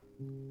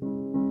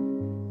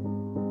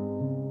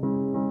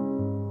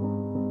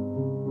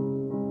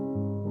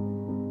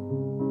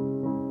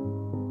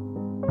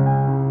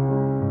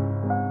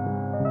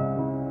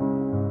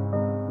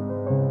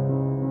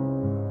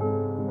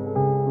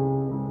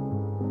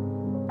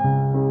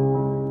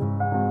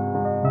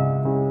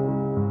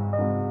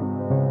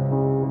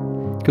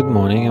Good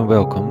morning and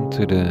welcome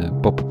to the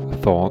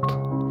Pop-Up Thought.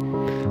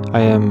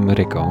 I am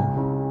Rico.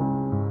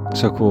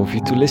 So cool of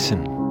you to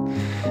listen.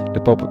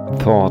 The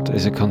Pop-Up Thought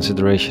is a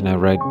consideration I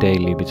write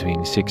daily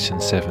between 6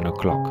 and 7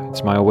 o'clock.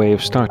 It's my way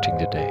of starting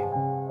the day.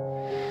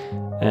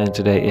 And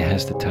today it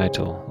has the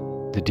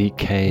title, The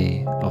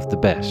Decay of the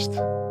Best.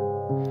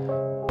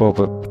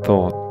 Pop-Up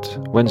Thought,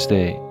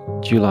 Wednesday,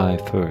 July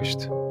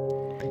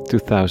 1st,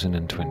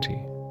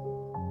 2020.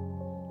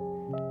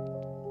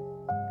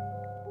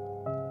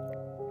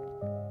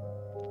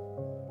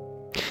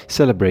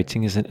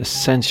 Celebrating is an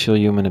essential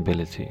human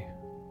ability.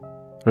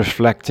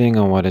 Reflecting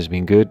on what has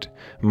been good,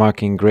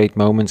 marking great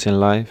moments in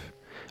life,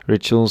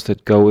 rituals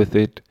that go with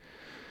it,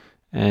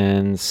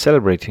 and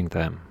celebrating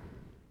them.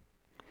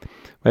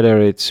 Whether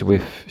it's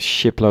with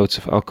shiploads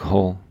of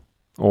alcohol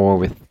or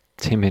with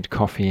timid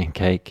coffee and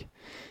cake,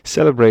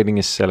 celebrating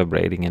is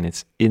celebrating and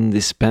it's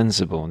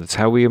indispensable. That's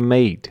how we are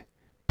made,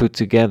 put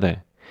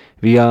together.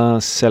 We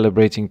are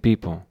celebrating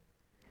people.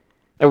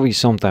 And we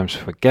sometimes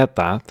forget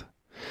that.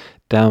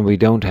 Then we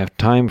don't have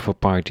time for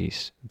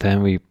parties.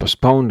 Then we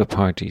postpone the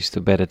parties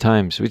to better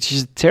times, which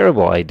is a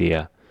terrible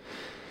idea.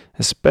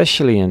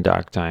 Especially in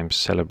dark times,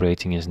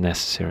 celebrating is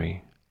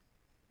necessary.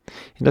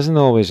 It doesn't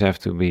always have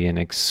to be an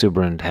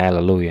exuberant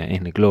hallelujah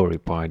in the glory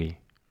party.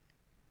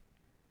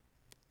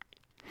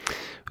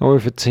 Well,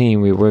 with a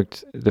team, we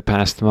worked the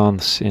past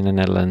months in the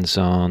Netherlands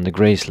on the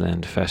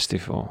Graceland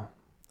Festival,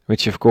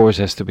 which of course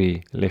has to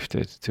be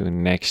lifted to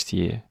next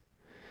year.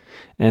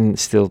 And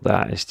still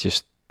that is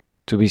just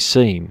to be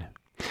seen.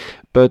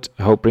 But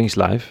hope brings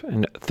life,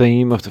 and the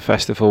theme of the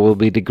festival will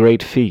be the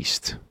Great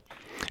Feast.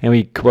 And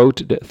we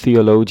quote the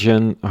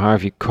theologian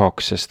Harvey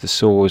Cox as the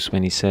source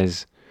when he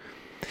says,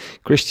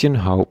 Christian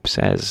hope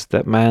says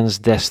that man's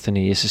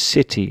destiny is a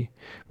city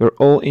where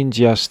all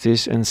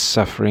injustice and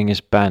suffering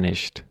is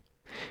banished,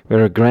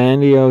 where a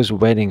grandiose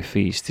wedding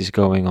feast is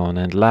going on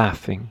and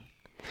laughing,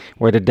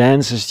 where the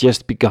dance has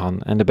just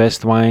begun and the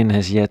best wine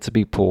has yet to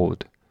be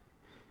poured.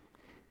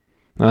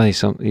 Well, he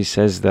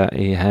says that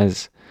he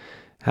has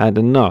had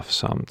enough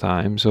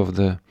sometimes of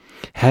the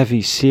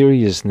heavy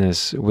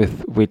seriousness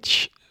with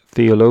which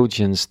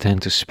theologians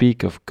tend to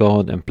speak of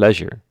God and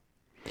pleasure.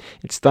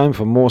 It's time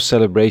for more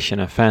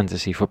celebration and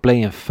fantasy, for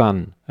play and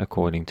fun,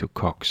 according to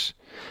Cox,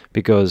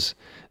 because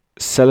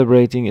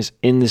celebrating is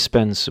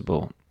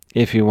indispensable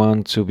if you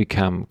want to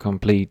become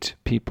complete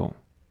people.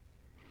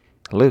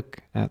 Look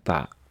at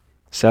that.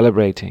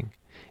 Celebrating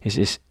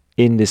is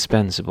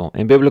indispensable.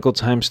 In biblical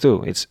times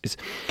too. It's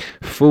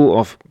full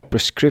of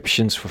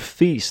prescriptions for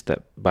feast,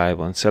 that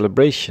Bible, and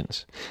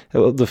celebrations.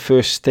 The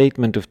first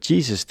statement of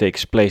Jesus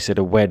takes place at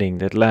a wedding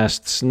that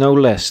lasts no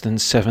less than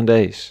 7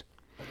 days.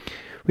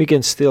 We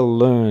can still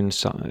learn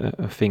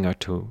a thing or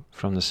two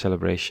from the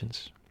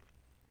celebrations.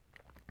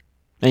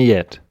 And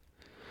yet,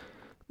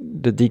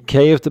 the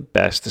decay of the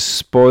best, the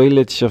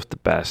spoilage of the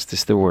best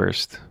is the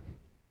worst.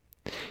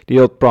 The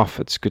old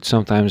prophets could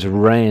sometimes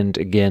rant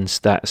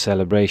against that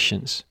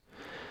celebrations.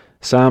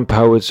 Some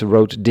poets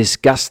wrote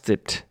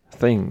disgusted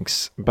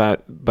things by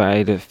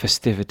the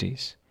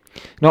festivities,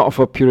 not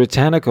for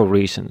puritanical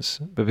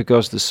reasons, but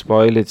because the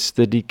spoilage,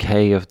 the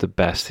decay of the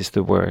best is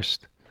the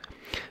worst.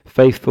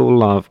 Faithful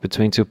love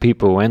between two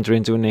people who enter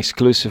into an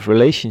exclusive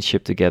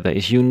relationship together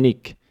is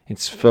unique,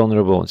 it's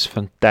vulnerable, it's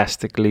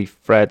fantastically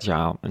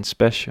fragile and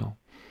special.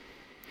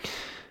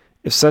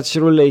 If such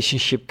a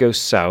relationship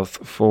goes south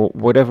for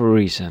whatever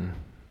reason,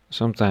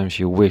 sometimes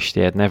you wish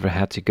they had never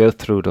had to go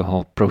through the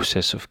whole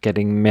process of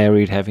getting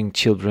married, having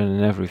children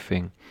and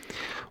everything.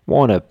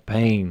 What a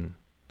pain.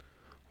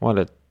 What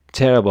a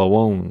terrible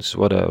wounds.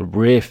 What a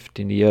rift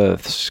in the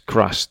earth's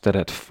crust that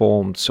had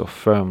formed so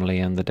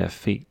firmly under their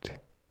feet.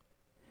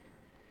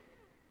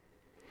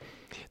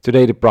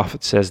 Today the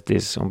prophet says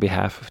this on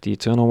behalf of the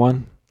Eternal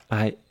One.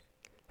 I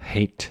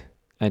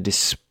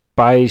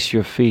despise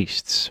your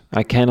feasts.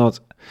 I cannot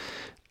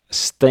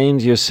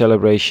stand your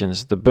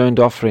celebrations. The burnt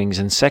offerings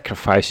and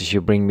sacrifices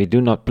you bring me do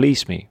not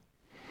please me.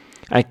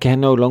 I can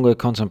no longer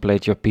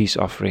contemplate your peace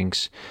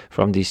offerings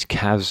from these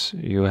calves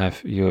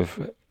you're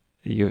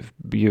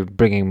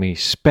bringing me.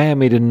 Spare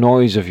me the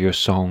noise of your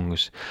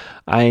songs.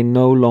 I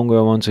no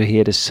longer want to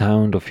hear the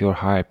sound of your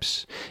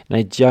harps.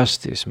 And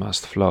justice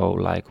must flow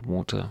like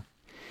water,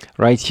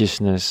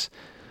 righteousness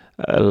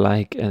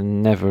like a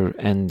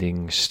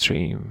never-ending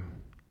stream.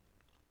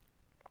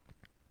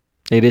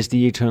 It is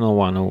the Eternal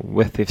One who,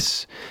 with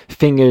his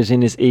fingers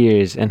in his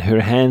ears and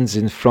her hands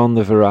in front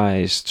of her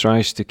eyes,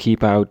 tries to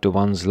keep out the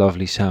one's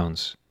lovely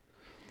sounds.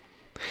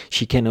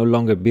 She can no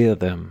longer bear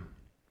them.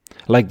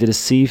 Like the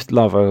deceived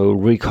lover who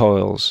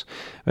recoils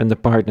when the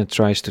partner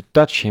tries to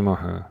touch him or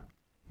her,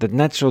 that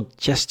natural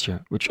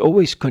gesture, which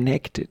always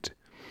connected,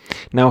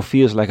 now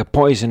feels like a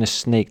poisonous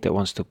snake that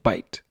wants to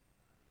bite.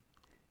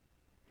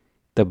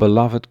 The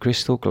beloved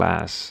crystal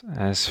glass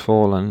has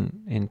fallen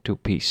into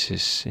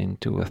pieces,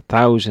 into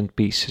 1,000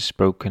 pieces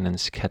broken and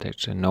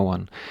scattered, and no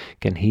one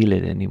can heal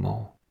it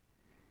anymore.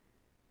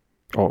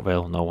 Or,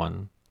 well, no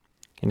one.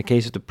 In the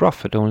case of the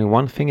prophet, only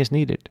one thing is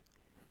needed.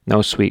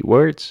 No sweet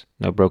words,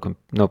 no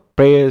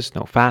prayers,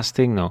 no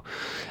fasting, no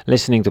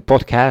listening to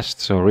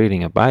podcasts or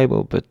reading a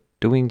Bible, but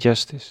doing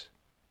justice.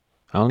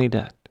 Only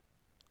that.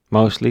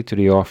 Mostly to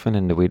the orphan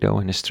and the widow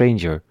and the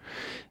stranger,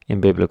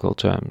 in biblical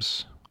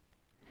terms.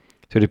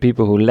 To the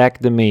people who lack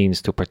the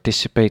means to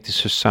participate in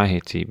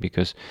society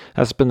because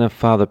husband and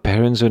father,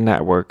 parents or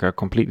network are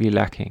completely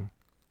lacking.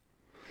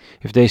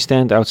 If they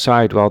stand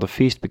outside while the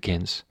feast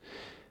begins,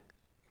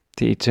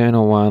 the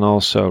Eternal One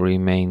also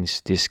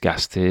remains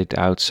disgusted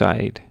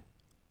outside.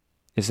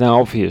 It's now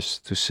obvious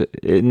to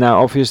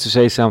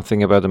say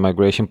something about the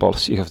migration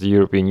policy of the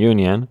European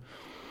Union,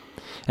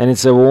 and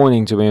it's a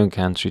warning to my own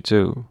country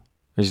too,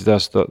 which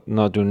does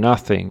not do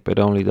nothing but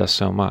only does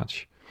so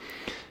much.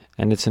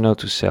 And it's a note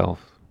to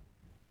self.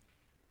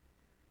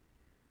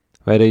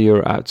 Whether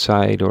you're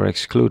outside or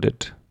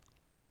excluded,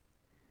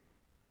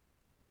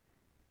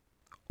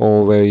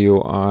 or whether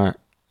you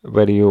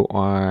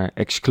are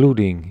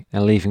excluding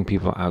and leaving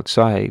people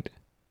outside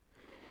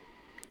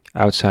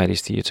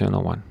is the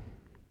Eternal One.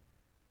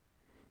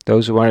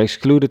 Those who are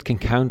excluded can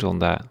count on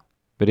that.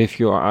 But if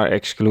you are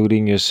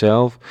excluding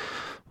yourself,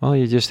 well,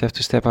 you just have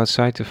to step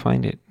outside to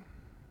find it.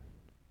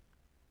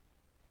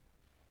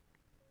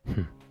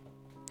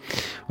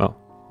 Well,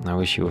 I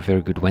wish you a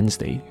very good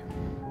Wednesday.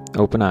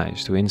 Open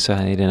eyes to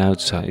inside and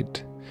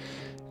outside,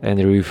 and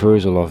the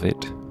reversal of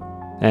it,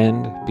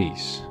 and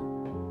peace,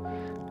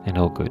 and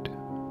all good.